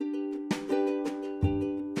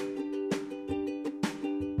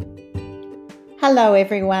Hello,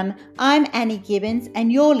 everyone. I'm Annie Gibbons,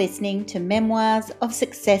 and you're listening to Memoirs of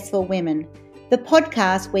Successful Women, the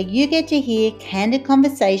podcast where you get to hear candid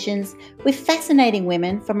conversations with fascinating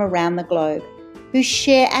women from around the globe who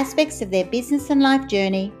share aspects of their business and life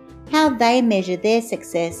journey, how they measure their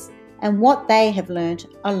success, and what they have learnt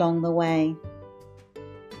along the way.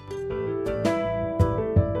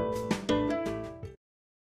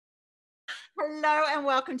 Hello and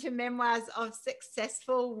welcome to Memoirs of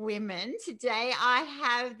Successful Women. Today I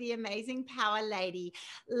have the amazing power lady,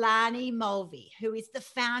 Lani Mulvey, who is the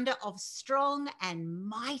founder of Strong and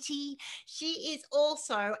Mighty. She is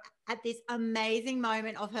also at this amazing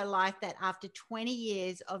moment of her life that after 20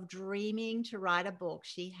 years of dreaming to write a book,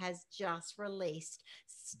 she has just released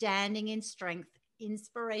Standing in Strength,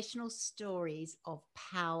 Inspirational Stories of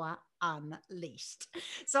Power Unleashed.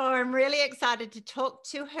 So I'm really excited to talk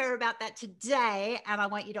to her about that today. And I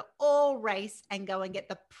want you to all race and go and get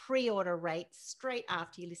the pre-order rate straight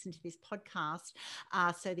after you listen to this podcast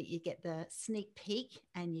so that you get the sneak peek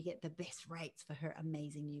and you get the best rates for her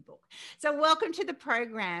amazing new book. So welcome to the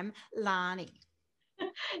program, Lani.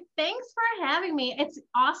 Thanks for having me. It's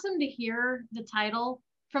awesome to hear the title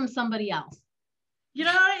from somebody else. You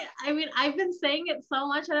know, I mean, I've been saying it so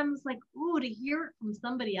much and I'm just like, ooh, to hear it from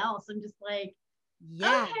somebody else. I'm just like,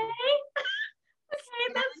 yeah. Okay,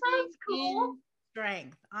 that sounds cool.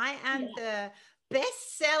 Strength. I am the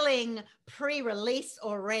best-selling pre-release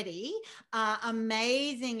already.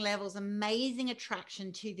 Amazing levels, amazing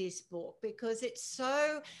attraction to this book because it's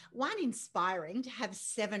so, inspiring to have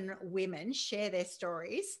 7 women share their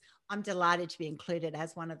stories. I'm delighted to be included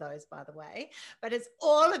as one of those, by the way. But it's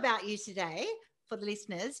all about you today. For the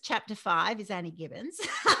listeners, chapter 5 is Annie Gibbons.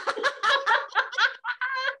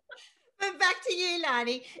 But back to you,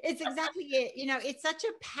 Lani. It's exactly it. You know, it's such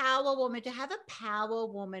a power woman to have a power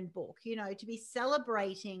woman book, you know, to be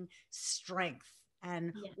celebrating strength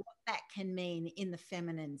and what that can mean in the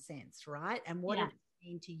feminine sense, right? And what it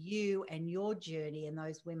mean to you and your journey and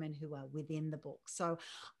those women who are within the book. So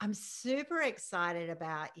I'm super excited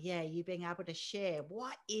about, you being able to share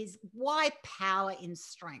why power in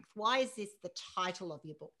strength? Why is this the title of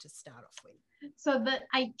your book to start off with? So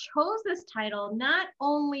I chose this title not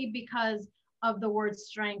only because of the word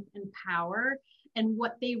strength and power and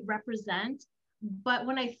what they represent, but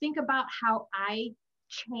when I think about how I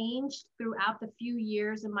changed throughout the few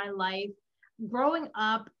years in my life, growing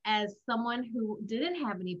up as someone who didn't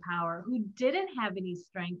have any power, who didn't have any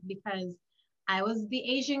strength, because I was the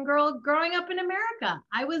Asian girl growing up in America.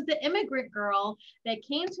 I was the immigrant girl that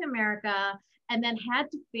came to America and then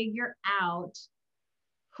had to figure out,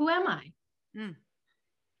 who am I?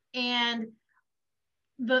 And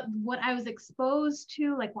what I was exposed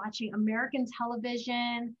to, like watching American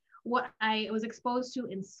television, what I was exposed to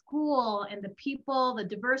in school, and the people, the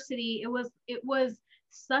diversity, it was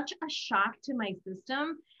such a shock to my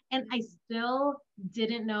system. And I still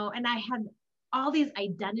didn't know. And I had all these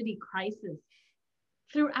identity crises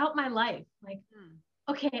throughout my life. Like,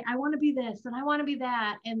 okay, I want to be this and I want to be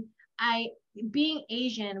that. And being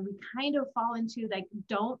Asian, we kind of fall into like,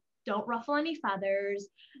 don't ruffle any feathers,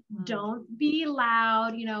 don't be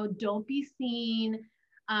loud, don't be seen.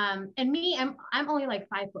 And me, I'm only like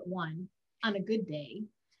 5'1" on a good day.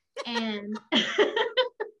 And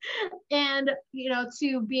and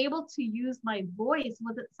to be able to use my voice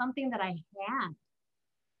wasn't something that I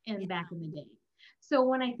had back in the day. So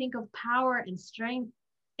when I think of power and strength,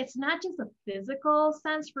 it's not just a physical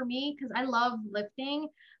sense for me, because I love lifting,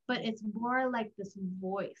 but it's more like this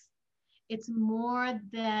voice. It's more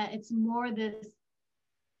this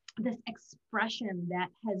expression that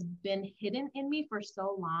has been hidden in me for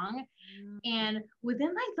so long. And within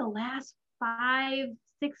like the last 5-6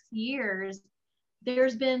 years,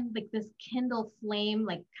 there's been like this Kindle flame,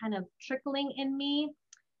 like kind of trickling in me,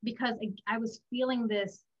 because I was feeling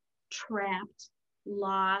this trapped,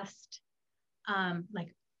 lost,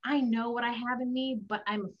 like I know what I have in me, but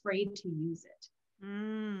I'm afraid to use it.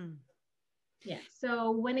 Yeah.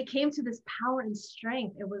 So when it came to this power and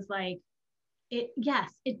strength, it was like, it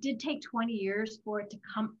did take 20 years for it to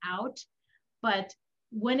come out, but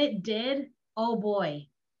when it did, oh boy,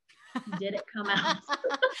 did it come out.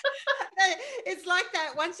 It's like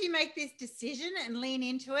that. Once you make this decision and lean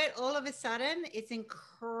into it, all of a sudden it's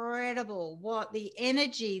incredible what the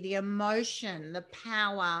energy, the emotion, the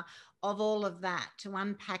power of all of that to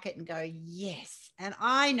unpack it and go, yes. And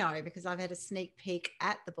I know, because I've had a sneak peek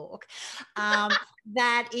at the book,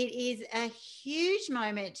 that it is a huge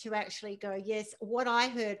moment to actually go, yes, what I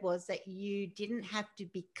heard was that you didn't have to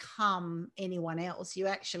become anyone else. You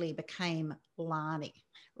actually became Lani,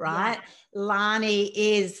 right? Lani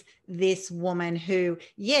is this woman who,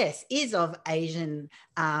 yes, is of Asian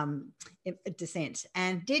descent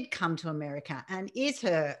and did come to America and is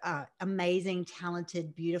her amazing,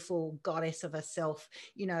 talented, beautiful goddess of herself,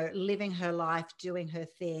 you know, living her life, doing her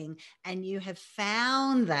thing. And you have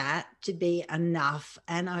found that to be enough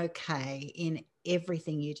and okay in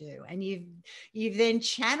everything you do. And you've then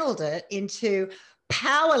channeled it into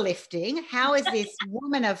powerlifting. How is this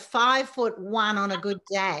woman of 5'1" on a good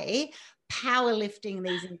day powerlifting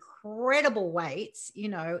these incredible weights? You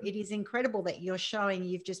know, it is incredible that you're showing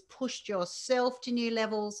you've just pushed yourself to new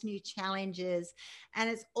levels, new challenges, and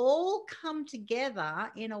it's all come together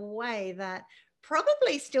in a way that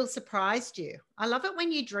probably still surprised you. I love it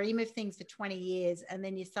when you dream of things for 20 years and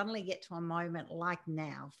then you suddenly get to a moment like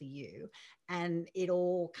now for you and it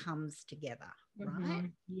all comes together, right?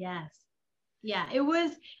 Yes. Yeah, it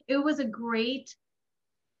was a great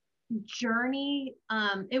journey.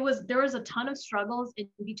 There was a ton of struggles in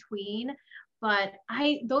between, but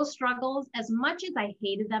those struggles, as much as I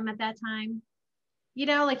hated them at that time, you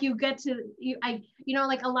know, like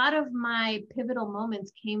like a lot of my pivotal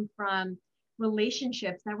moments came from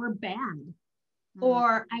relationships that were bad,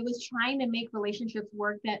 or I was trying to make relationships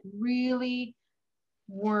work that really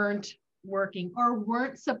weren't working or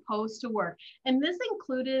weren't supposed to work. And this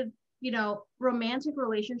included, you know, romantic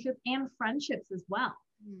relationships and friendships as well.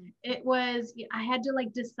 It was, I had to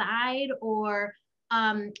like decide, or,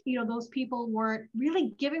 you know, those people weren't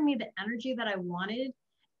really giving me the energy that I wanted.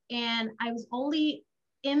 And I was only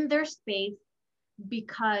in their space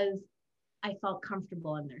because I felt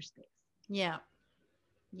comfortable in their space. Yeah.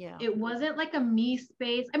 Yeah. It wasn't like a me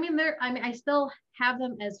space. I mean, I still have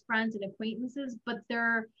them as friends and acquaintances, but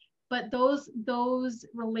those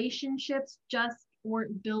relationships just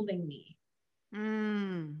weren't building me.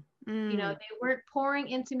 You know, they weren't pouring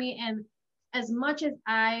into me. And as much as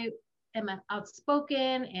I am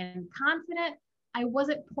outspoken and confident, I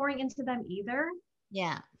wasn't pouring into them either.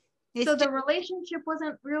 Yeah. So the relationship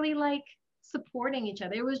wasn't really like supporting each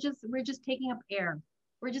other. It was just, we're just taking up air.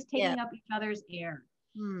 We're just taking up each other's air.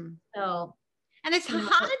 So, and it's a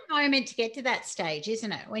hard moment to get to that stage,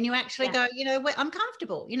 isn't it? When you actually go, you know, I'm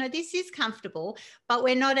comfortable, you know, this is comfortable, but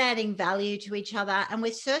we're not adding value to each other. And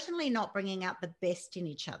we're certainly not bringing out the best in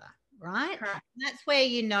each other. Right. That's where,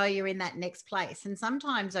 you know, you're in that next place. And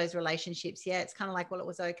sometimes those relationships, it's kind of like, well, it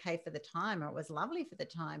was okay for the time, or it was lovely for the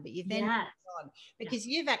time, but you've then moved on because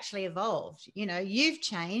you've actually evolved, you know, you've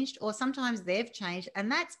changed, or sometimes they've changed,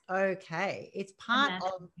 and that's okay. It's part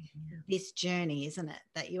of this journey, isn't it?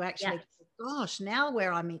 That you actually, gosh, now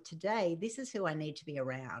where I'm at today, this is who I need to be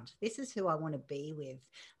around. This is who I want to be with,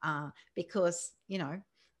 because, you know,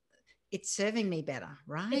 it's serving me better.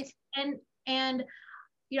 Right. And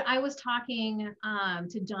you know, I was talking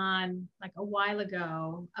to Don like a while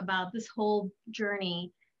ago about this whole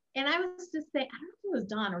journey, and I was just saying, I don't know if it was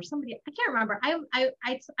Don or somebody, I can't remember.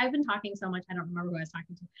 I've been talking so much, I don't remember who I was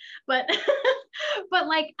talking to, but but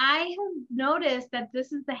like I have noticed that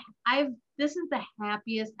this is the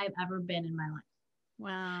happiest I've ever been in my life.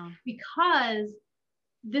 Wow. Because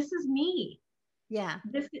this is me. Yeah.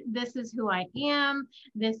 This is who I am.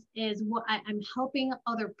 This is what I'm helping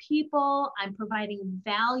other people. I'm providing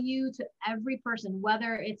value to every person,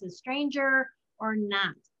 whether it's a stranger or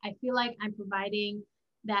not. I feel like I'm providing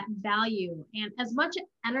that value. And as much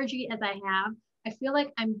energy as I have, I feel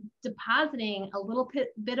like I'm depositing a little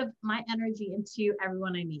bit of my energy into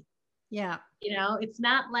everyone I meet. Yeah. You know, it's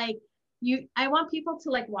not like I want people to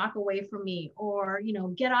like walk away from me, or, you know,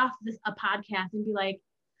 get off a podcast and be like,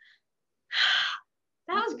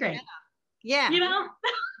 that was great. Yeah. You know,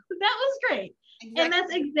 that was great. Exactly. And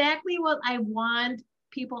that's exactly what I want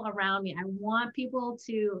people around me. I want people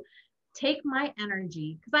to take my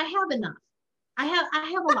energy, because I have enough. I have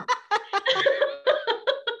a lot.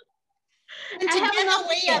 And together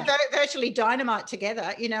we are virtually dynamite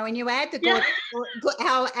together, you know, and you add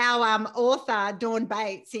our author, Dawn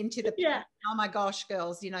Bates, into the oh my gosh,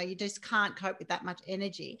 girls, you know, you just can't cope with that much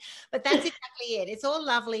energy. But that's exactly it. It's all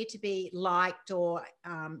lovely to be liked, or,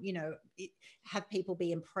 you know, have people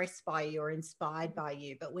be impressed by you or inspired by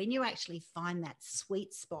you. But when you actually find that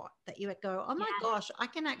sweet spot that you go, oh my gosh, I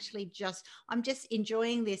can actually I'm just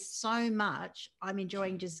enjoying this so much. I'm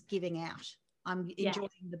enjoying just giving out. I'm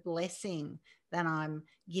enjoying the blessing that I'm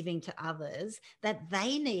giving to others that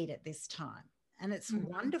they need at this time. And it's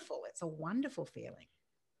wonderful. It's a wonderful feeling.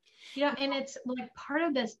 You know, and it's like part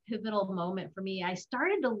of this pivotal moment for me. I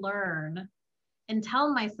started to learn and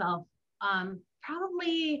tell myself,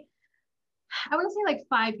 probably, I want to say like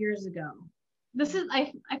 5 years ago.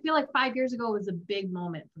 I feel like 5 years ago was a big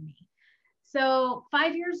moment for me. So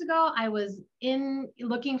 5 years ago, I was in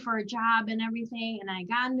looking for a job and everything, and I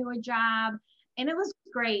got into a job and it was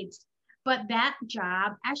great. But that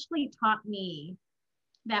job actually taught me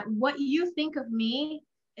that what you think of me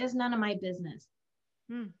is none of my business.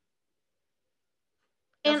 Hmm.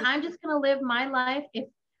 And I'm just going to live my life. If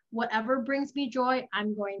whatever brings me joy,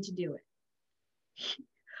 I'm going to do it.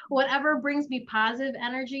 Whatever brings me positive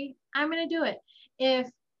energy, I'm going to do it.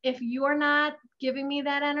 If you're not giving me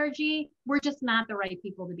that energy, we're just not the right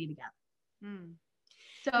people to be together. Hmm.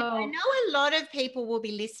 So now, I know a lot of people will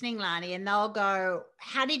be listening, Lani, and they'll go,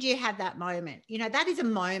 how did you have that moment? You know, that is a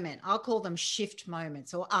moment. I'll call them shift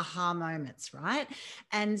moments or aha moments, right?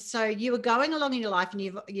 And so you were going along in your life and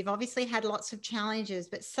you've obviously had lots of challenges,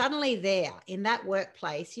 but suddenly there in that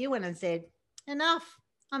workplace, you went and said, enough.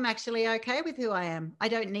 I'm actually okay with who I am. I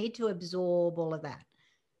don't need to absorb all of that.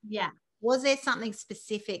 yeah. Was there something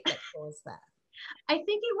specific that caused that? I think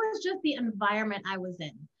it was just the environment I was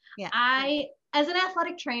in. Yeah. As an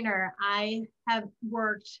athletic trainer, I have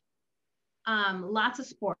worked lots of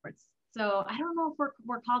sports. So I don't know if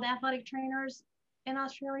we're called athletic trainers in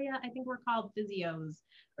Australia. I think we're called physios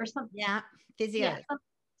or something. Yeah, physio. Yeah.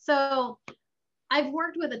 So I've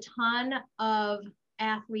worked with a ton of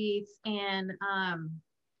athletes, and I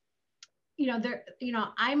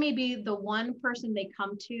may be the one person they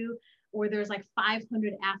come to, or there's like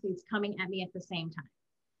 500 athletes coming at me at the same time.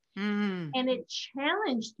 Mm. And it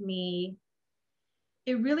challenged me.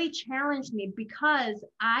 It really challenged me because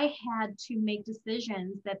I had to make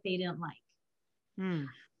decisions that they didn't like. Mm.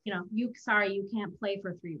 You can't play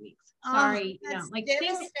for 3 weeks. Oh, Sorry, that's like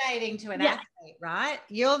devastating to an yeah. athlete, right?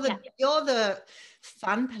 You're the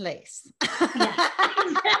fun police. Yeah,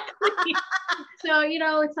 exactly. So,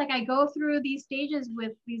 it's like I go through these stages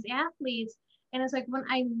with these athletes, and it's like when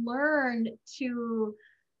I learned to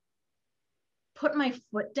put my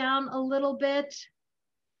foot down a little bit,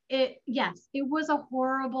 it was a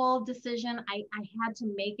horrible decision. I had to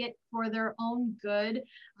make it for their own good,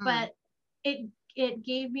 but it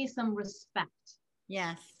gave me some respect.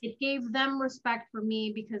 Yes. It gave them respect for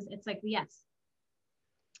me because it's like, yes,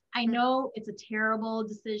 I know it's a terrible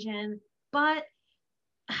decision, but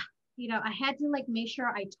I had to like make sure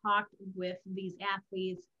I talked with these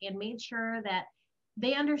athletes and made sure that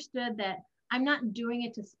they understood that I'm not doing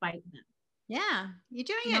it to spite them. Yeah, you're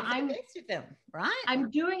doing it for the best of them, right? I'm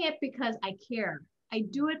doing it because I care. I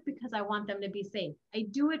do it because I want them to be safe. I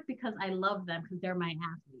do it because I love them because they're my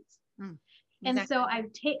athletes. Exactly. And so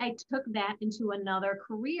I took that into another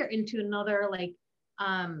career, into another like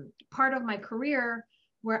part of my career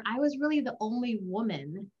where I was really the only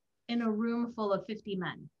woman in a room full of 50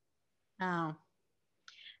 men. Oh.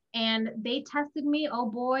 And they tested me. Oh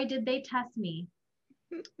boy, did they test me.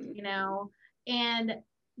 And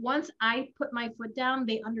once I put my foot down,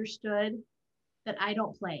 they understood that I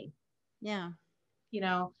don't play. Yeah.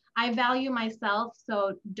 I value myself.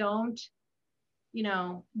 So don't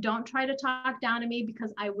try to talk down to me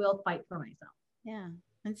because I will fight for myself. Yeah.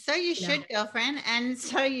 And so you should, girlfriend. And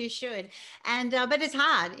so you should. And, but it's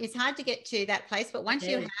hard. It's hard to get to that place. But once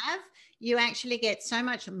you actually get so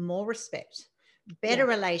much more respect, better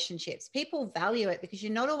relationships. People value it because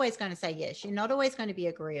you're not always going to say yes. You're not always going to be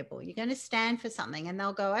agreeable. You're going to stand for something and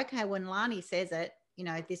they'll go, okay, when Lani says it,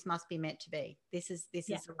 this must be meant to be. This is the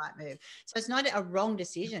right move. So it's not a wrong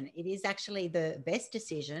decision. It is actually the best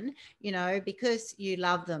decision, because you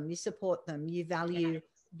love them, you support them, you value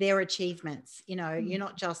their achievements. You're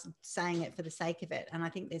not just saying it for the sake of it. And I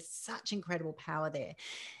think there's such incredible power there.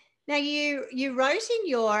 Now, you wrote in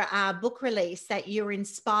your book release that you were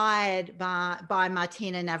inspired by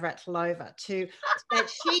Martina Navratilova that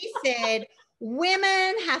she said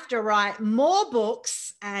women have to write more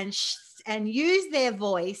books and use their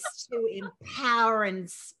voice to empower and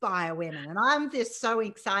inspire women. And I'm just so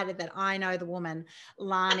excited that I know the woman,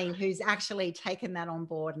 Lani, who's actually taken that on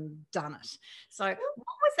board and done it. So what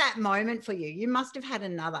was that moment for you? You must have had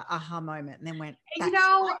another aha moment and then went,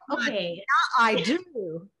 okay. I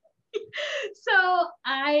do. So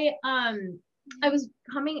I was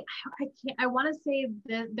coming, I want to say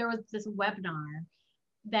that there was this webinar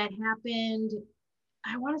that happened,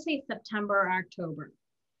 I want to say September or October.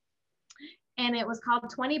 And it was called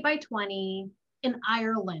 20 by 20 in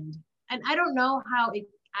Ireland. And I don't know how it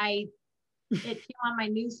came on my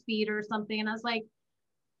news feed or something. And I was like,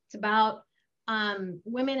 it's about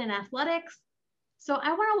women in athletics. So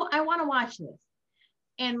I want to watch this.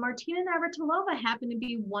 And Martina Navratilova happened to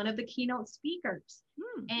be one of the keynote speakers.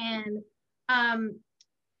 And,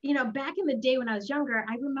 back in the day when I was younger,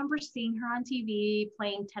 I remember seeing her on TV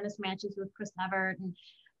playing tennis matches with Chris Evert. And,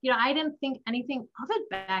 I didn't think anything of it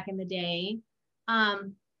back in the day.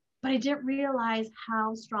 but I didn't realize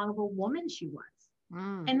how strong of a woman she was.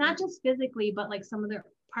 And not just physically, but like some of the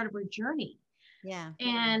part of her journey. Yeah.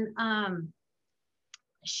 And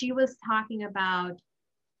she was talking about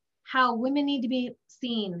how women need to be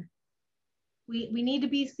seen. We need to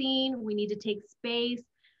be seen. We need to take space.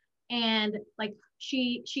 And like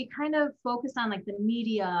she kind of focused on like the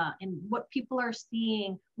media and what people are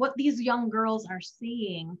seeing, what these young girls are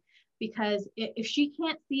seeing, because if she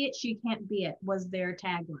can't see it, she can't be it, was their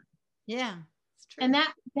tagline. Yeah, it's true. And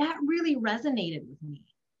that really resonated with me,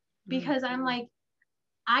 because I'm like,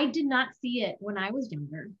 I did not see it when I was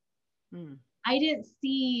younger. I didn't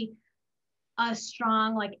see a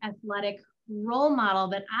strong, like athletic role model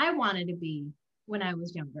that I wanted to be when I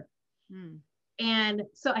was younger. And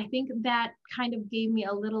so I think that kind of gave me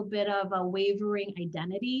a little bit of a wavering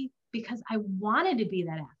identity, because I wanted to be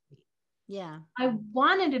that athlete. Yeah. I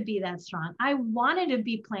wanted to be that strong. I wanted to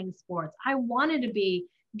be playing sports. I wanted to be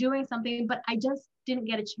doing something, but I just didn't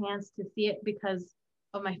get a chance to see it because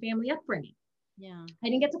of my family upbringing. Yeah. I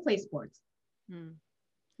didn't get to play sports.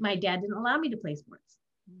 My dad didn't allow me to play sports.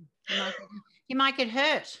 You might get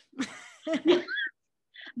hurt.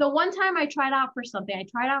 The one time I tried out for something, I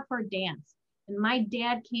tried out for a dance, and my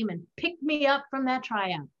dad came and picked me up from that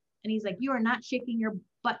tryout. And he's like, "You are not shaking your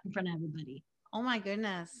butt in front of everybody." Oh my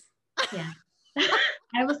goodness. Yeah.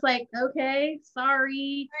 I was like, okay,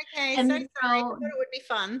 sorry. Okay, and so sorry. I thought it would be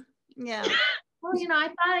fun. Yeah. Well, I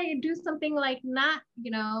thought I'd do something like not,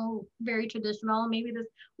 very traditional. Maybe this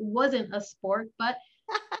wasn't a sport, but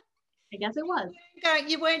I guess it was.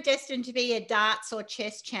 You weren't destined to be a darts or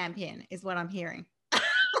chess champion, is what I'm hearing.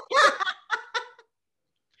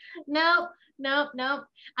 No.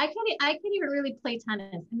 I can't even really play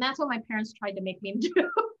tennis, and that's what my parents tried to make me do.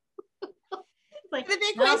 Like, the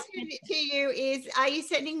big question to you is, are you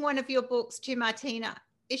sending one of your books to Martina?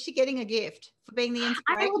 Is she getting a gift for being the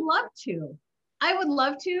inspiration? I would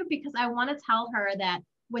love to, because I want to tell her that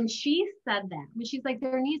when she said that, when she's like,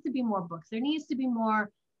 there needs to be more books, there needs to be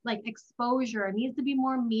more like exposure, it needs to be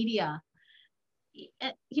more media.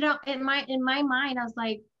 In my mind, I was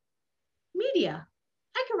like, media,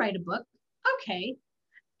 I could write a book. Okay.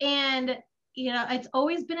 And, it's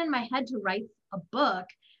always been in my head to write a book,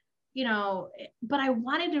 but I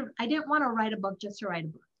didn't want to write a book just to write a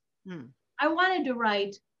book. I wanted to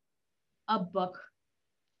write a book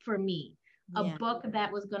for me, a book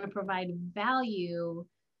that was going to provide value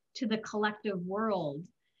to the collective world.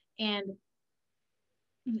 And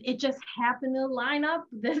it just happened to line up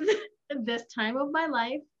this time of my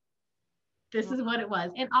life. This is what it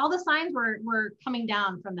was. And all the signs were coming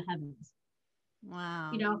down from the heavens.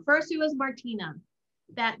 Wow. First it was Martina,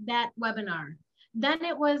 that webinar. Then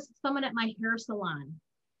it was someone at my hair salon.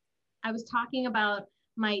 I was talking about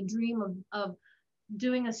my dream of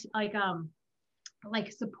doing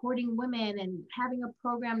like supporting women and having a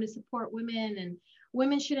program to support women, and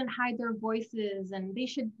women shouldn't hide their voices, and they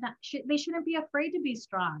shouldn't be afraid to be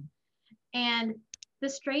strong. And the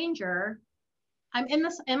stranger, I'm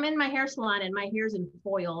in my hair salon, and my hair's in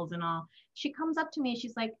foils and all. She comes up to me and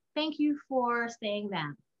she's like, "Thank you for saying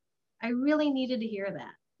that. I really needed to hear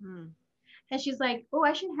that." And she's like, "Oh,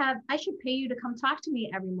 I should pay you to come talk to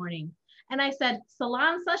me every morning." And I said,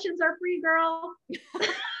 "Salon sessions are free, girl."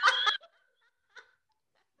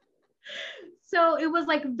 So it was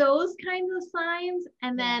like those kinds of signs.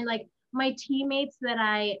 And then like my teammates that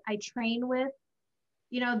I train with,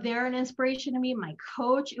 they're an inspiration to me. My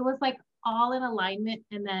coach, it was like all in alignment.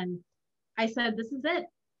 And then I said, this is it.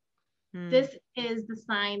 This is the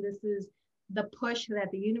sign. This is the push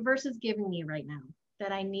that the universe is giving me right now,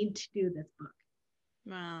 that I need to do this book.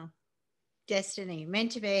 Wow. Destiny,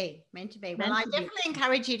 meant to be. Well, I definitely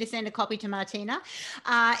encourage you to send a copy to Martina,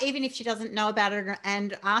 even if she doesn't know about it,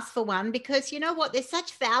 and ask for one, because you know what, there's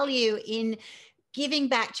such value in giving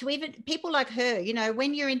back to even people like her.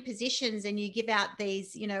 When you're in positions and you give out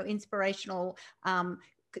these, inspirational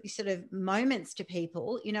sort of moments to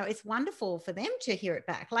people, it's wonderful for them to hear it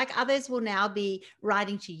back. Like others will now be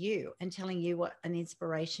writing to you and telling you what an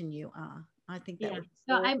inspiration you are. I think that would be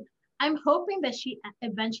so I'm hoping that she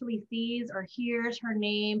eventually sees or hears her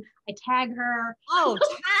name. I tag her. Oh,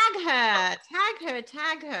 tag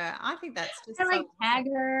her. I think that's just tag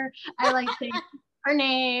her. I like saying her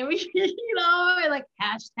name, I like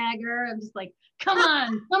hashtag her. I'm just like, come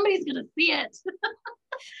on, somebody's going to see it.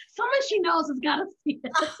 Someone she knows has got to see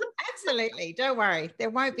it. Absolutely. Don't worry.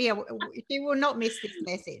 She will not miss this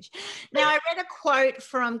message. Now, I read a quote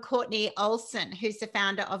from Courtney Olson, who's the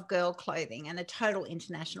founder of Girl Clothing and a total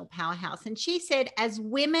international powerhouse. And she said, as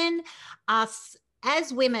women are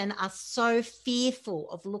as women are so fearful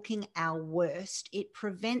of looking our worst, it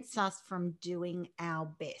prevents us from doing our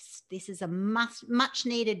best. This is a much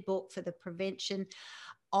needed book for the prevention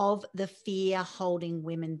of the fear holding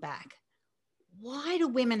women back. Why do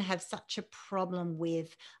women have such a problem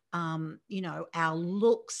with, our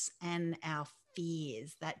looks and our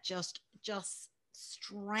fears that just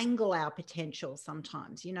strangle our potential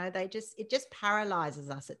sometimes? It just paralyzes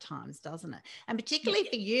us at times, doesn't it? And particularly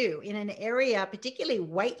for you in an area, particularly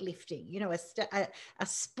weightlifting, a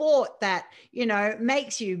sport that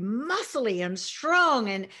makes you muscly and strong,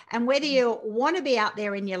 and whether you want to be out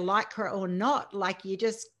there in your lycra or not, like, you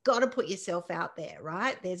just got to put yourself out there,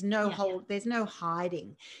 right? There's no there's no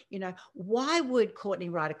hiding. Why would Courtney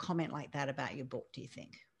write a comment like that about your book, do you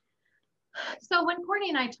think? So when Courtney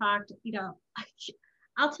and I talked,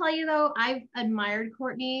 I'll tell you though, I've admired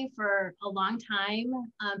Courtney for a long time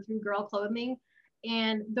through Girl Clothing.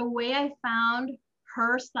 And the way I found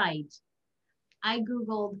her site, I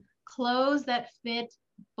Googled clothes that fit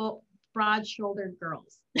broad-shouldered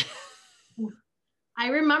girls. I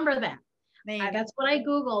remember that. That's what I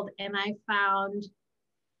Googled, and I found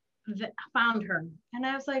her. And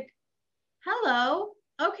I was like, hello,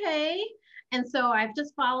 okay. And so I've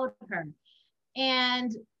just followed her.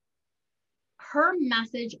 And her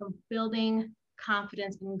message of building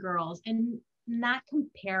confidence in girls and not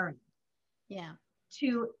comparing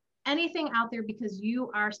to anything out there, because you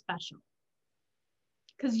are special.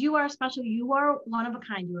 Because you are special. You are one of a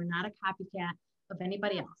kind. You are not a copycat of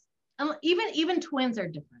anybody else. And even twins are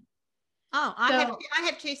different. Oh, I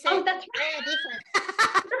have two sets. Oh, that's right. They're different.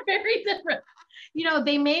 They're very different.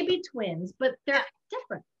 They may be twins, but they're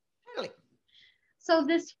different. Totally. So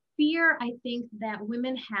this fear, I think, that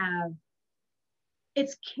women have,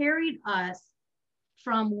 it's carried us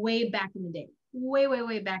from way back in the day,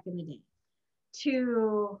 way back in the day,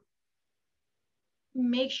 to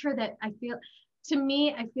make sure that I feel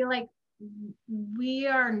like we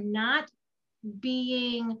are not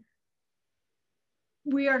being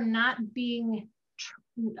I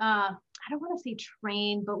don't want to say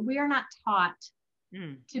trained, but we are not taught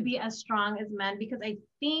to be as strong as men, because I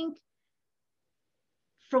think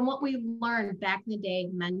from what we learned back in the day,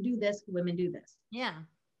 men do this, women do this. Yeah.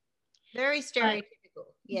 Very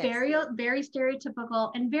stereotypical. Yes. Very, very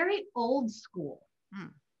stereotypical and very old school.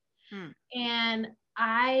 And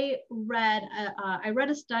I read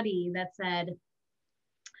a study that said,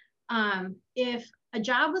 if a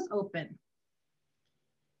job was open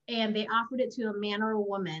and they offered it to a man or a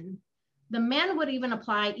woman, the man would even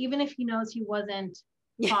apply, even if he knows he wasn't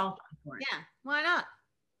qualified for it. Yeah. Why not?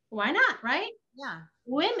 Why not? Right? Yeah.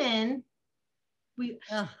 Women, maybe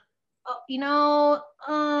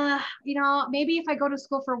if I go to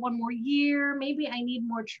school for one more year, maybe I need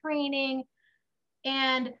more training.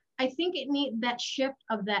 And I think that shift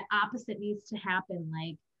of that opposite needs to happen.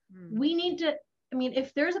 Like we need to,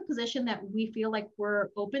 if there's a position that we feel like we're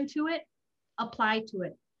open to it, apply to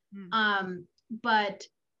it. But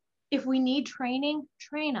if we need training,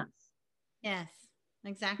 train us. Yes,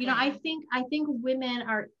 exactly. I think women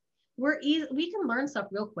we can learn stuff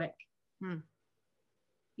real quick. And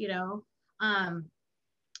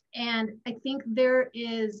I think there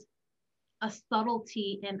is a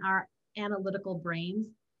subtlety in our analytical brains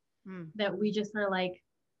that we just are like,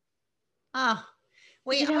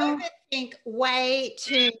 we overthink way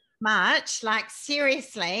too much. Like,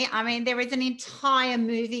 seriously, there is an entire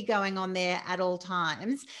movie going on there at all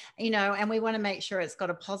times, and we want to make sure it's got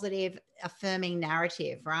a positive, affirming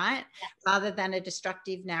narrative, right? Yes. Rather than a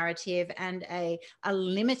destructive narrative and a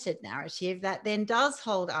limited narrative that then does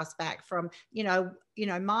hold us back from,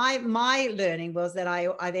 my learning was that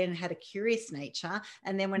I then had a curious nature.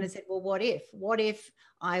 And then when I said, well, what if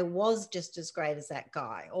I was just as great as that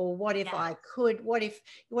guy? Or what if I could, what if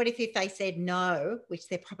they said no, which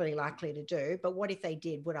they're probably likely to do, but what if they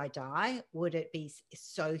did? Would I die? Would it be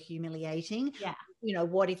so humiliating? Yeah.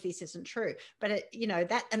 What if this isn't true? But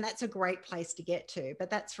that's a great place to get to.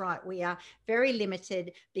 But that's right. We are very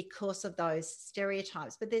limited because of those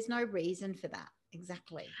stereotypes, but there's no reason for that.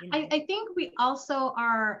 Exactly. I think we also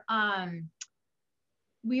are,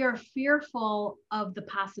 we are fearful of the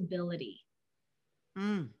possibility.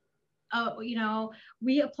 We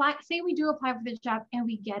apply, say we do apply for the job and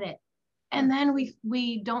we get it. And then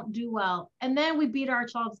we don't do well. And then we beat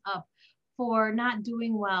ourselves up for not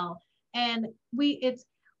doing well. And we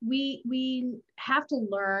have to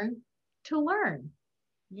learn to learn.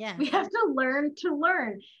 Yeah. We have to learn to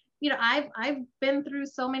learn. I've been through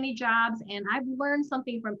so many jobs and I've learned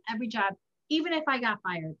something from every job. Even if I got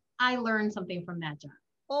fired, I learned something from that job.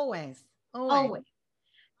 Always.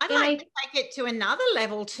 I'd like to take it to another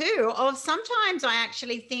level too, of sometimes I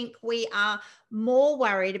actually think we are more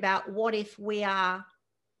worried about what if we are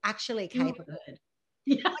actually capable.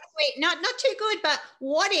 Yeah. Not too good, but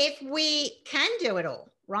what if we can do it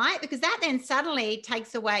all, right? Because that then suddenly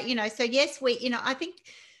takes away, so yes, I think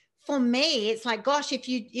for me, it's like, gosh,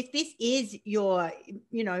 if this is your,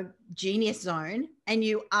 genius zone, and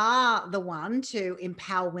you are the one to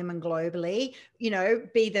empower women globally,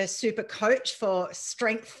 be the super coach for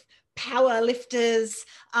strength power lifters,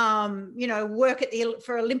 work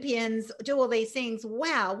for Olympians, do all these things.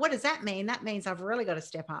 Wow, what does that mean? That means I've really got to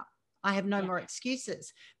step up. I have no more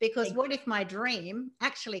excuses, because what if my dream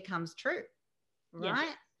actually comes true,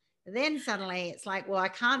 right? Then suddenly it's like, well, I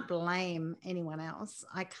can't blame anyone else.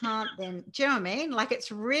 I can't then, do you know what I mean? Like,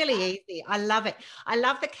 it's really easy. I love it. I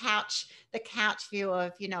love the couch view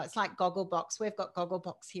of, it's like Gogglebox. We've got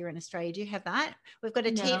Gogglebox here in Australia. Do you have that? We've got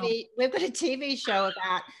a TV show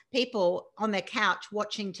about people on their couch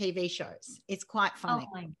watching TV shows. It's quite funny.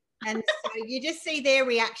 Oh, and so you just see their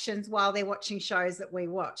reactions while they're watching shows that we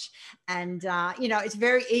watch. And, it's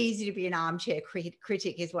very easy to be an armchair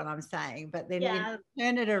critic is what I'm saying. But then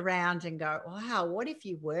turn it around and go, wow, what if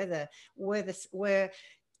you were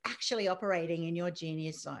actually operating in your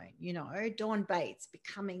genius zone? Dawn Bates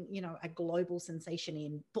becoming, a global sensation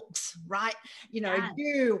in books, right?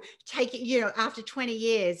 You take it, after 20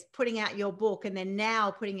 years putting out your book, and then now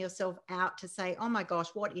putting yourself out to say, oh my gosh,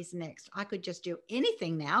 what is next? I could just do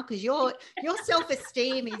anything now, because your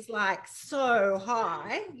self-esteem is like so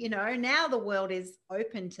high. Now the world is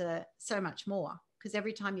open to so much more, because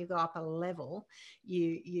every time you go up a level,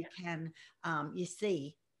 you can you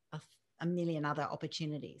see a million other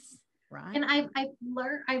opportunities, right? And I've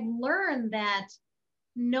learned that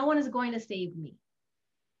no one is going to save me.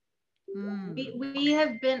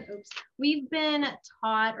 We've been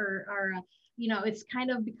taught, or it's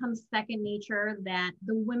kind of become second nature that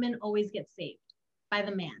the women always get saved by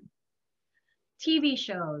the man. TV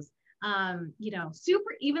shows,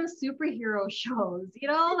 even superhero shows,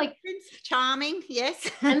 like Prince Charming,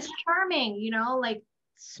 yes. Prince Charming, like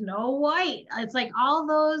Snow White. It's like all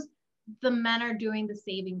those, the men are doing the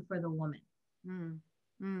saving for the woman.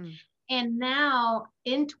 And now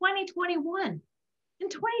in 2021,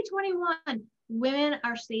 women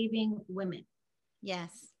are saving women.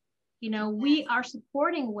 Yes. We are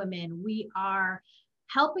supporting women. We are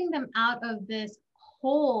helping them out of this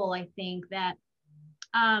hole, I think, that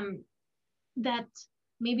that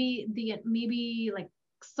maybe like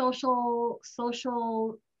social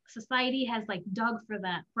society has like dug for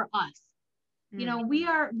us. We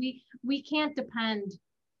can't depend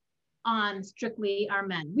on strictly our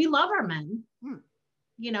men. We love our men.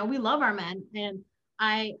 We love our men, and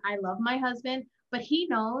I love my husband, but he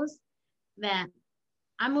knows that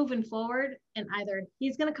I'm moving forward, and either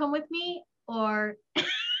he's going to come with me, or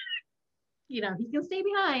he can stay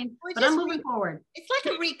behind, but I'm moving forward. It's like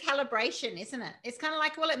a recalibration, isn't it? It's kind of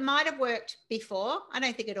like, well, it might have worked before. I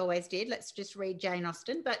don't think it always did. Let's just read Jane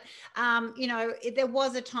Austen. But, there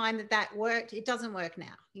was a time that worked. It doesn't work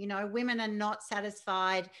now. Women are not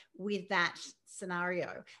satisfied with that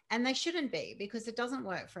scenario, and they shouldn't be, because it doesn't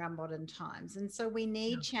work for our modern times. And so we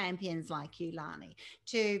need champions like you, Lani,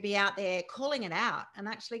 to be out there calling it out and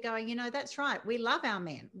actually going, that's right. We love our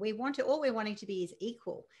men. All we're wanting to be is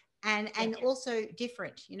equal. And also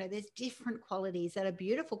different, there's different qualities that are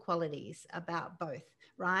beautiful qualities about both,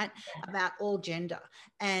 right? About all gender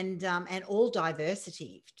and all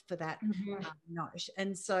diversity, for that note.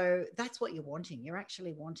 And so that's what you're wanting. You're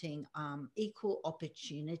actually wanting equal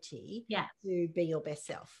opportunity to be your best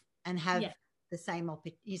self, and have the same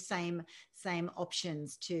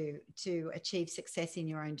options to achieve success in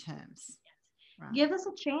your own terms. Right? Give us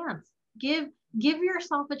a chance. Give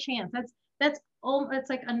yourself a chance. It's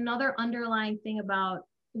like another underlying thing about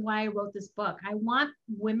why I wrote this book. I want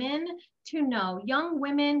women to know, young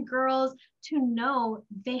women, girls, to know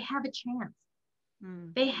they have a chance.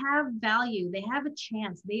 They have value. They have a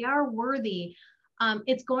chance. They are worthy.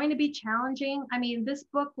 It's going to be challenging. I mean, this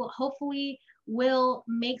book will hopefully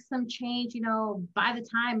make some change, by the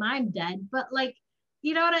time I'm dead. But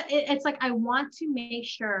it's like, I want to make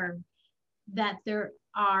sure that there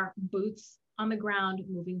are boots on the ground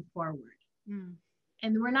moving forward.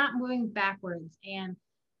 And we're not moving backwards. And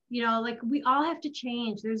we all have to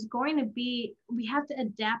change. We have to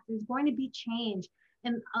adapt. There's going to be change.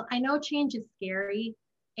 And I know change is scary,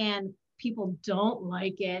 and people don't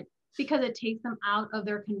like it because it takes them out of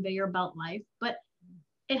their conveyor belt life, but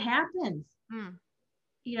it happens.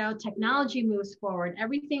 Technology moves forward,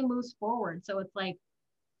 everything moves forward. So it's like,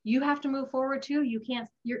 you have to move forward too.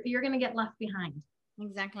 You're going to get left behind.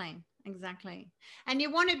 Exactly. Exactly. And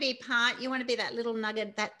you want to be that little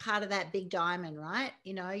nugget, that part of that big diamond, right?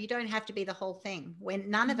 You don't have to be the whole thing. When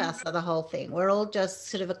none of Mhm. us are the whole thing. We're all just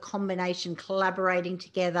sort of a combination, collaborating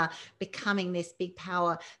together, becoming this big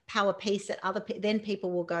power piece that then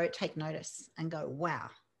people will go take notice and go, wow.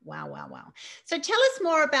 Wow, wow, wow. So tell us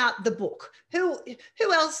more about the book. Who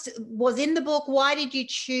else was in the book? Why did you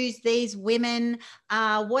choose these women?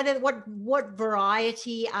 What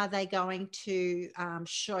variety are they going to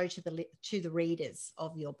show to the readers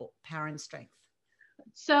of your book, Power and Strength?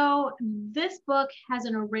 So this book has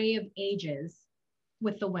an array of ages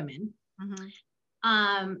with the women. Mm-hmm.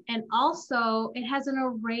 And also it has an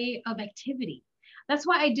array of activity. That's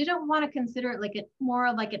why I didn't want to consider it like more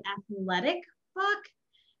of like an athletic book,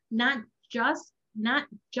 not just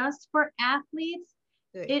for athletes.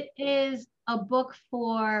 Good. It is a book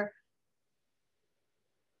for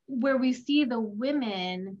where we see the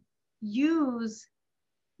women use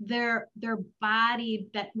their body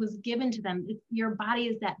that was given to them. Your body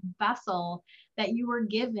is that vessel that you were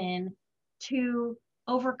given to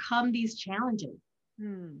overcome these challenges.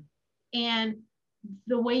 And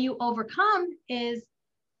the way you overcome is,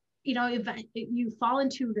 if you fall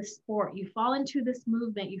into this sport, you fall into this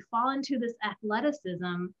movement, you fall into this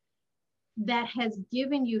athleticism that has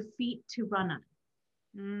given you feet to run on,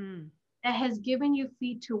 that has given you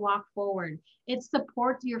feet to walk forward. It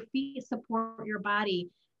supports your feet, support your body.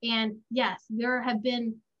 And yes, there have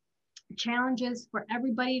been challenges for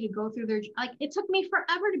everybody to go through like, it took me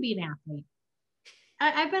forever to be an athlete.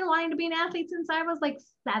 I've been wanting to be an athlete since I was like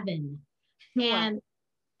 7. And,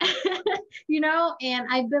 and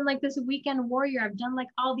I've been like this weekend warrior. I've done like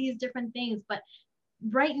all these different things, but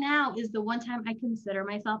right now is the one time I consider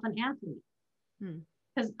myself an athlete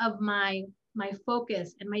because of my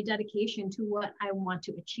focus and my dedication to what I want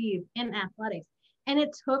to achieve in athletics. And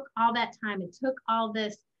it took all that time. It took all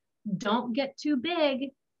this, don't get too big.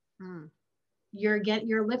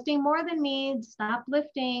 You're lifting more than me. Stop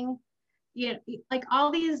lifting. Like all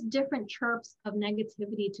these different chirps of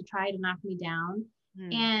negativity to try to knock me down.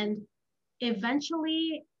 And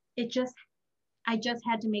eventually I just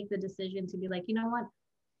had to make the decision to be like, you know what?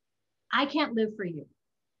 I can't live for you.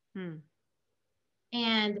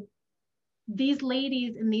 And these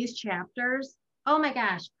ladies in these chapters, oh my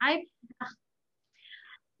gosh, I'll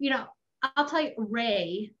tell you,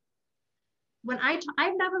 Ray, when I've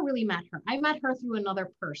never really met her. I met her through another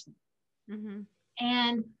person.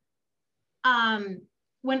 And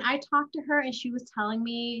when I talked to her and she was telling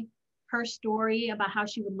me her story about how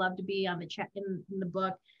she would love to be on the chat in the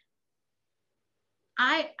book,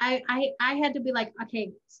 I had to be like,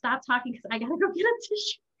 okay, stop talking because I gotta go get a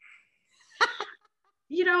tissue.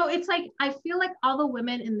 It's like, I feel like all the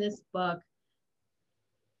women in this book,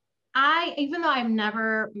 even though I've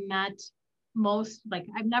never met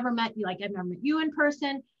I've never met you, like I've never met you in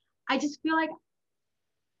person, I just feel like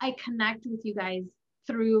I connect with you guys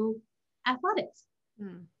through athletics,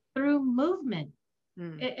 through movement.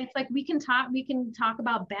 It's like we can talk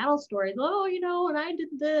about battle stories. Oh, and I did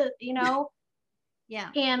this, Yeah.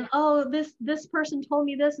 And oh, this person told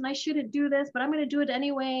me this and I shouldn't do this, but I'm going to do it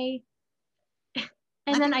anyway.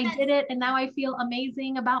 And then I did it, and now I feel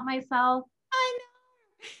amazing about myself. I know.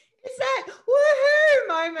 It's that woohoo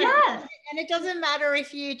moment. Yes. And it doesn't matter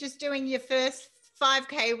if you're just doing your first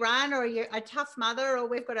 5K run, or you're a tough mother, or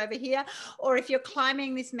we've got over here, or if you're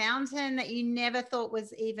climbing this mountain that you never thought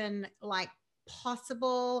was even like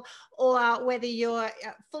possible, or whether you're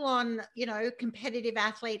full on, competitive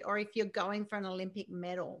athlete, or if you're going for an Olympic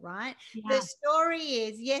medal, right? Yeah. The story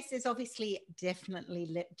is, yes, there's obviously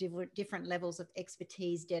definitely different levels of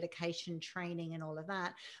expertise, dedication, training, and all of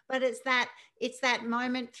that. But it's that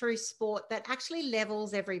moment through sport that actually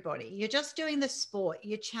levels everybody. You're just doing the sport.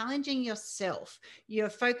 You're challenging yourself.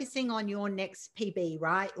 You're focusing on your next PB,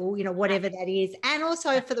 right? Or, whatever that is. And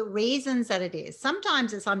also for the reasons that it is.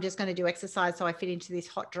 Sometimes it's, I'm just going to do exercise so I fit into this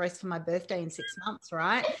hot dress for my birthday in 6 months,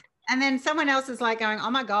 right? And then someone else is like going,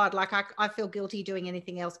 oh my God, like I feel guilty doing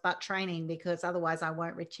anything else but training because otherwise I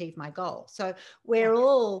won't achieve my goal. So we're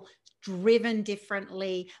all driven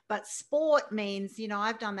differently, but sport means,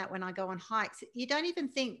 I've done that when I go on hikes. You don't even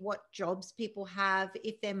think what jobs people have,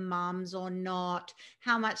 if they're mums or not,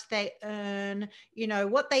 how much they earn,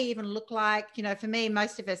 what they even look like. For me,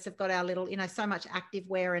 most of us have got our little, so much active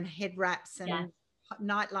wear and head wraps and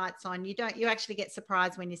night lights on. You actually get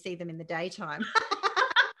surprised when you see them in the daytime.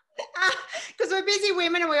 Because we're busy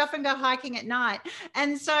women and we often go hiking at night.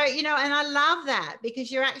 And so, you know, and I love that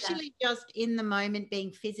because you're actually just in the moment,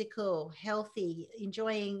 being physical, healthy,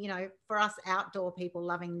 enjoying, you know, for us outdoor people,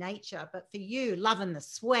 loving nature, but for you, loving the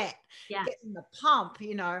sweat, getting the pump,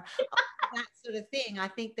 you know, that sort of thing. I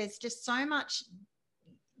think there's just so much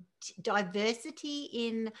diversity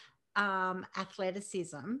in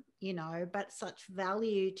athleticism, you know, but such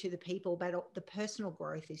value to the people, but the personal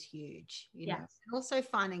growth is huge, you know, and also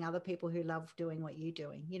finding other people who love doing what you're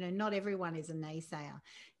doing. You know, not everyone is a naysayer,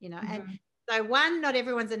 you know, and so one, not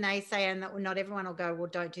everyone's a naysayer, and that not everyone will go, well,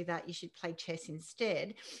 don't do that, you should play chess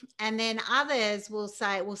instead. And then others will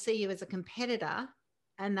say, we'll see you as a competitor,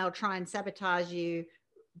 and they'll try and sabotage you,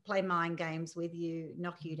 play mind games with you,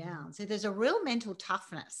 knock you down. So there's a real mental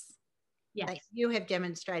toughness that you have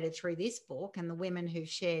demonstrated through this book, and the women who've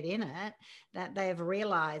shared in it, that they have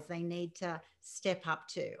realized they need to step up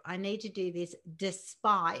to. I need to do this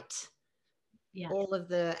despite all of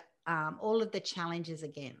the challenges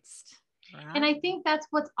against. Right? And I think that's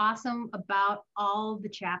what's awesome about all the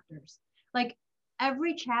chapters. Like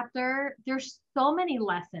every chapter, there's so many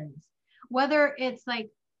lessons, whether it's like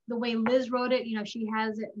the way Liz wrote it, you know, she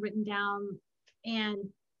has it written down, and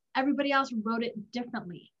everybody else wrote it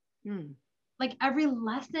differently. Like every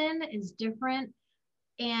lesson is different.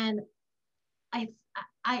 And I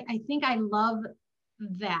think I love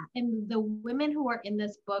that. And the women who are in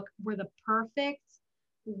this book were the perfect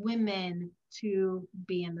women to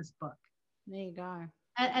be in this book. There you go.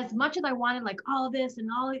 As much as I wanted like all this and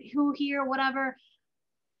all who here, whatever,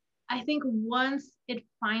 I think once it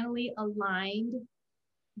finally aligned,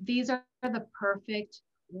 these are the perfect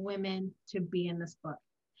women to be in this book.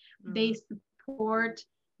 They support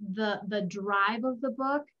the drive of the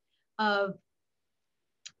book, of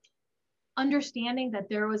understanding that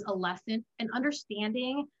there was a lesson and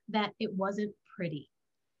understanding that it wasn't pretty.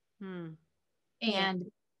 And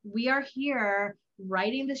we are here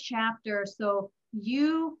writing this chapter so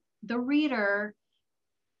you, the reader,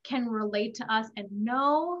 can relate to us and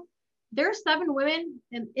know there are 7 women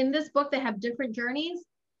in this book that have different journeys,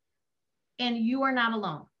 and you are not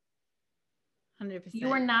alone. 100%.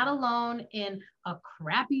 You are not alone in a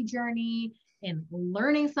crappy journey, in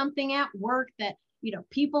learning something at work that, you know,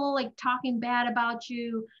 people like talking bad about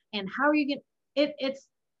you, and how are you going to, it's,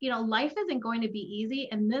 you know, life isn't going to be easy.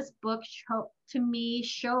 And this book to me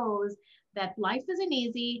shows that life isn't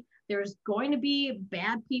easy. There's going to be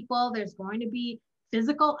bad people. There's going to be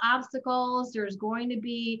physical obstacles. There's going to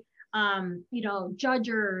be, you know,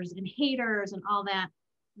 judgers and haters and all that.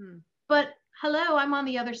 But hello, I'm on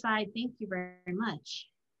the other side. Thank you very much.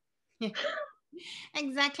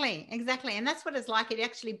 Exactly. And that's what it's like. It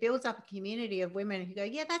actually builds up a community of women who go,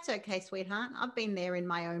 yeah, that's okay, sweetheart. I've been there in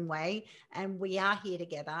my own way, and we are here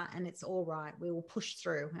together, and it's all right. We will push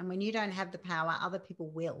through. And when you don't have the power, other people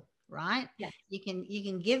will, right? You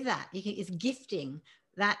can give that. It's gifting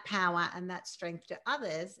that power and that strength to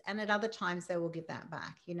others, and at other times they will give that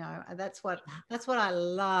back. You know, that's what I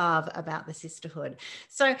love about the sisterhood.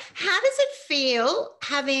 So how does it feel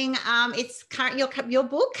having it's current, your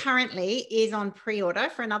book currently is on pre-order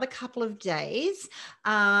for another couple of days,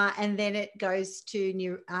 and then it goes to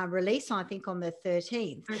new release on, I think, on the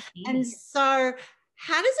 13th. And so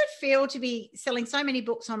how does it feel to be selling so many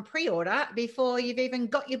books on pre-order before you've even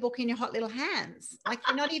got your book in your hot little hands? Like,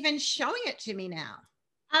 you're not even showing it to me now.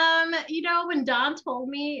 You know, when Dawn told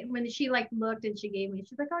me, when she like looked and she gave me,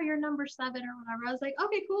 she's like, oh, you're number 7 or whatever. I was like,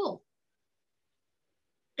 okay, cool.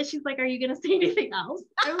 And she's like, are you going to say anything else?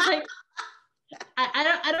 I was like,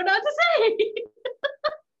 I don't know what to say.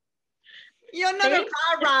 You're not a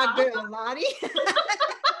rah-rah girl, Marty.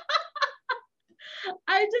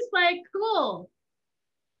 I'm just like, cool.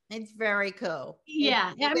 It's very cool.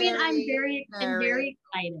 Yeah. I mean, I'm very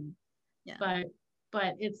excited. Yeah.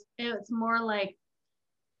 But it's more like,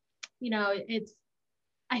 you know,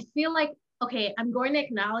 I feel like, okay, I'm going to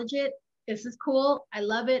acknowledge it. This is cool. I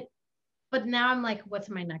love it. But now I'm like, what's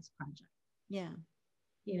my next project? Yeah.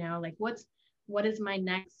 You know, like what is my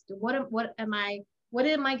next, what am I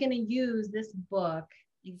going to use this book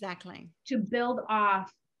exactly to build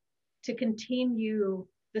off to continue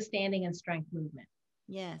the standing and strength movement?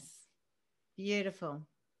 Yes. Beautiful.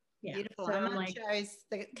 Yeah. Beautiful. So and that shows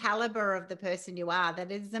the caliber of the person you are.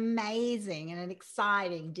 That is amazing and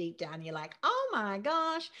exciting. Deep down, you're like, oh my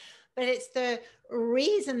gosh. But it's the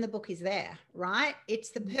reason the book is there, right?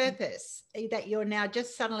 It's the purpose that you're now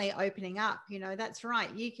just suddenly opening up. You know, that's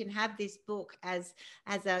right. You can have this book as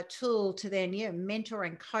a tool to then, you know, mentor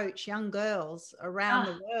and coach young girls around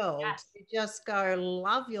the world to just go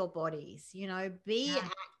love your bodies, you know, be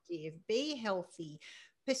active, be healthy,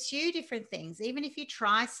 pursue different things. Even if you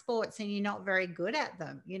try sports and you're not very good at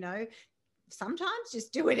them, sometimes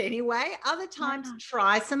just do it anyway. Other times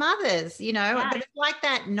try some others, but it's like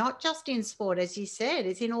that, not just in sport, as you said,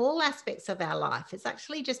 it's in all aspects of our life. It's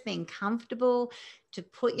actually just being comfortable to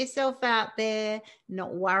put yourself out there,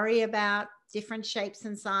 not worry about different shapes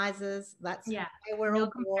and sizes. That's Yeah. we're No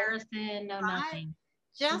all comparison, born, no right? nothing.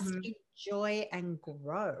 Just enjoy and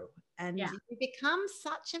grow. And you become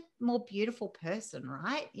such a more beautiful person,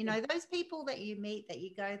 right? Those people that you meet that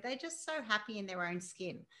you go, they're just so happy in their own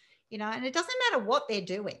skin, and it doesn't matter what they're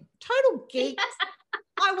doing. Total geeks.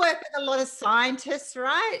 I work with a lot of scientists,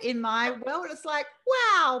 right? In my world, it's like,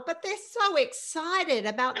 wow, but they're so excited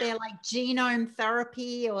about their like genome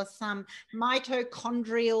therapy or some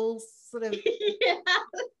mitochondrial sort of.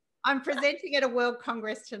 I'm presenting at a World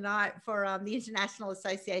Congress tonight for the International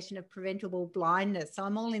Association of Preventable Blindness. So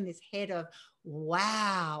I'm all in this head of,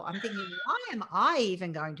 wow, I'm thinking, why am I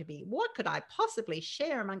even going to be? What could I possibly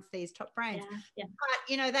share amongst these top brains? Yeah. But,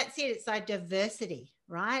 that's it. It's like diversity,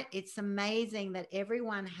 right? It's amazing that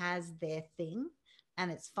everyone has their thing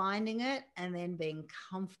and it's finding it and then being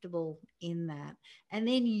comfortable in that and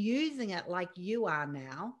then using it like you are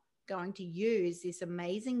now. Going to use this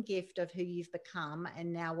amazing gift of who you've become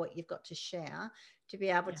and now what you've got to share to be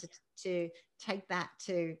able to take that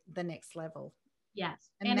to the next level.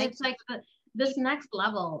 Yes. And it's like this next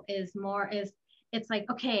level is it's like,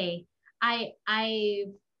 okay, I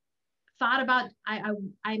thought about,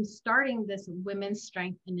 I'm starting this Women's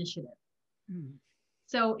Strength Initiative.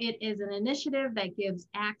 So it is an initiative that gives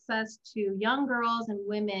access to young girls and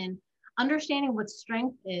women understanding what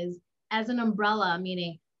strength is as an umbrella,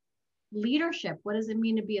 meaning leadership. What does it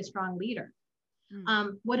mean to be a strong leader?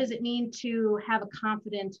 What does it mean to have a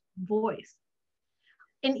confident voice?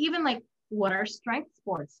 And even like, what are strength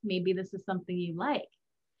sports? Maybe this is something you like.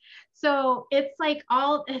 So it's like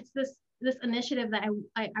it's this initiative that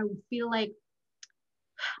I feel like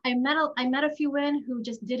I met a few women who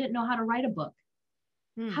just didn't know how to write a book.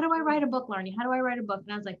 How do I write a book, Larnie? How do I write a book?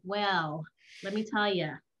 And I was like, well, let me tell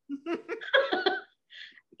you.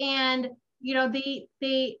 And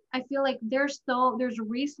I feel like there's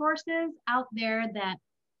resources out there that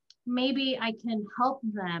maybe I can help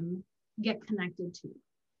them get connected to.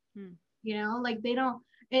 Like they don't,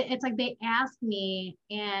 it's like they ask me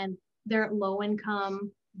and they're low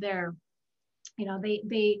income, they're,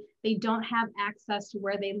 they don't have access to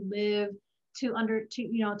where they live to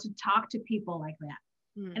talk to people like that.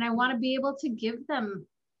 And I want to be able to give them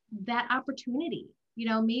that opportunity.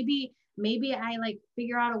 Maybe I like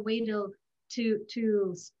figure out a way to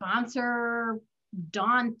sponsor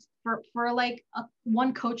Dawn for like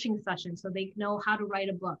one coaching session so they know how to write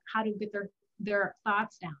a book, how to get their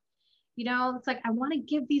thoughts down. It's like, I want to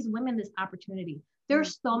give these women this opportunity.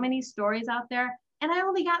 There's so many stories out there and I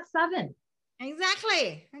only got 7.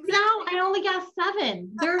 Exactly. I only got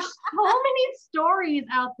 7. There's so many stories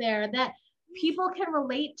out there that people can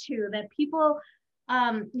relate to, that people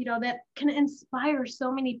that can inspire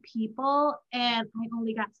so many people, and I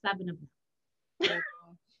only got 7 of them.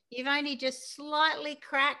 You've only just slightly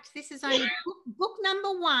cracked. This is only book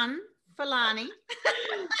number 1 for Lani.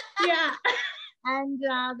 Yeah. And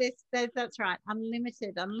that's right.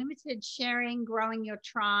 Unlimited sharing, growing your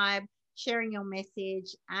tribe, sharing your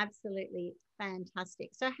message. Absolutely fantastic.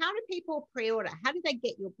 So how do people pre-order? How do they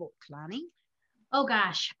get your book, Lani? Oh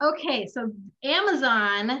gosh. Okay. So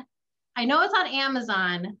Amazon, I know it's on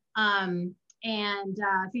Amazon. And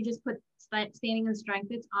if you just put Standing in Strength,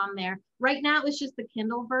 it's on there. Right now, it's just the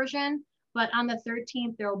Kindle version, but on the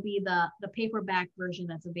 13th, there'll be the paperback version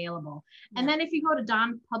that's available. Yeah. And then if you go to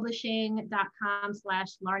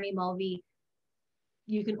donpublishing.com/Larnie Mulvey,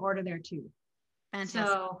 you can order there too. Fantastic.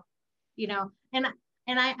 So, and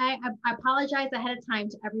I apologize ahead of time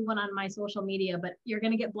to everyone on my social media, but you're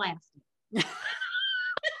going to get blasted.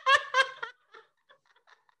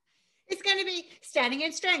 It's going to be Standing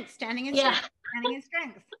in Strength, Standing in Strength, Standing in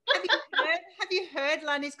Strength. Have you heard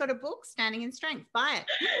Lani's got a book, Standing in Strength? Buy it.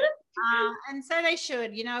 And so they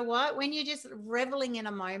should. You know what? When you're just reveling in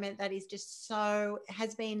a moment that is just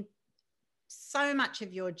has been so much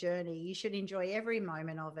of your journey, you should enjoy every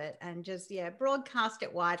moment of it and just broadcast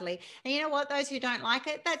it widely. And you know what, those who don't like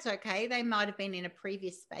it, that's okay. They might have been in a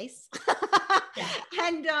previous space.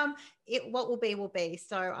 And what will be.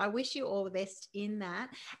 So I wish you all the best in that.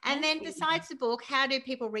 And then besides the book, how do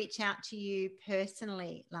people reach out to you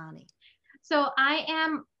personally, Lani? So I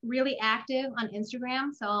am really active on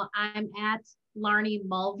Instagram. So I'm at Larnie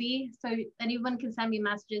Mulvey. So anyone can send me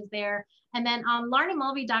messages there. And then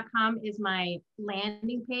LarnieMulvey.com is my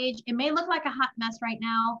landing page. It may look like a hot mess right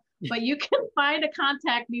now, but you can find a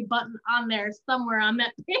contact me button on there somewhere on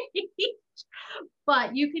that page.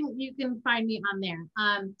 But you can find me on there.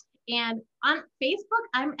 And on Facebook,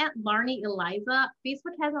 I'm at Larnie Eliza.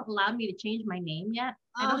 Facebook hasn't allowed me to change my name yet.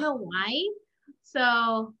 I don't know why.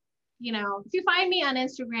 So, if you find me on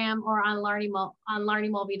Instagram or on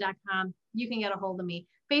LarnieMulvey.com, you can get a hold of me.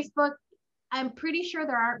 Facebook, I'm pretty sure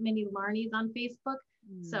there aren't many Larnies on Facebook.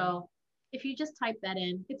 So if you just type that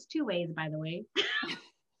in, it's 2 ways, by the way.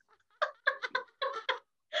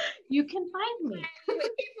 You can find me.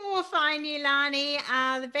 People will find you, Lani.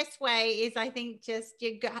 The best way is, I think, just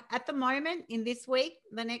you go at the moment, in this week,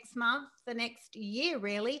 the next month, the next year,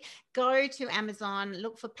 really, go to Amazon,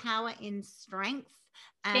 look for Power in Strength.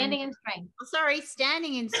 Standing in Strength.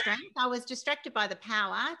 Standing in Strength. I was distracted by the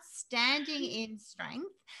power. Standing in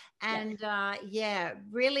Strength. And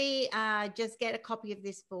really just get a copy of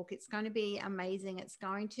this book. It's going to be amazing. It's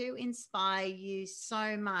going to inspire you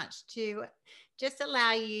so much to just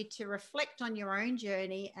allow you to reflect on your own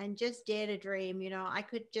journey and just dare to dream. I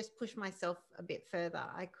could just push myself a bit further.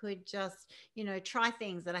 I could just, try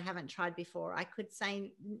things that I haven't tried before. I could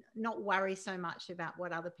say, not worry so much about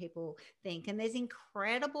what other people think. And there's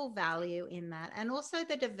incredible value in that. And also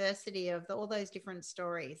the diversity of all those different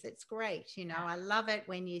stories. It's great. I love it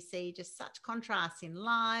when you see just such contrasts in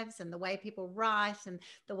lives and the way people write and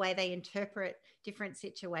the way they interpret different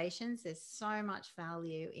situations. There's so much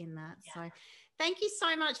value in that. Yeah. So thank you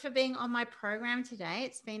so much for being on my program today.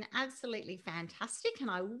 It's been absolutely fantastic, and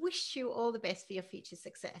I wish you all the best for your future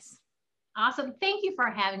success. Awesome. Thank you for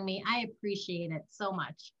having me. I appreciate it so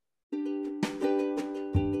much.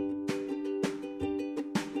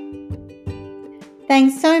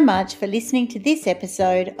 Thanks so much for listening to this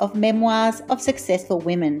episode of Memoirs of Successful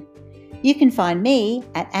Women. You can find me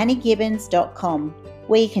at anniegibbons.com,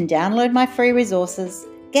 where you can download my free resources,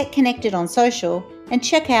 get connected on social, and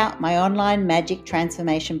check out my online magic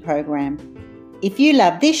transformation program. If you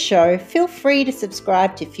love this show, feel free to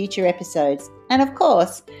subscribe to future episodes and, of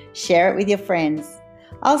course, share it with your friends.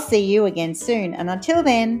 I'll see you again soon, and until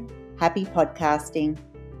then, happy podcasting.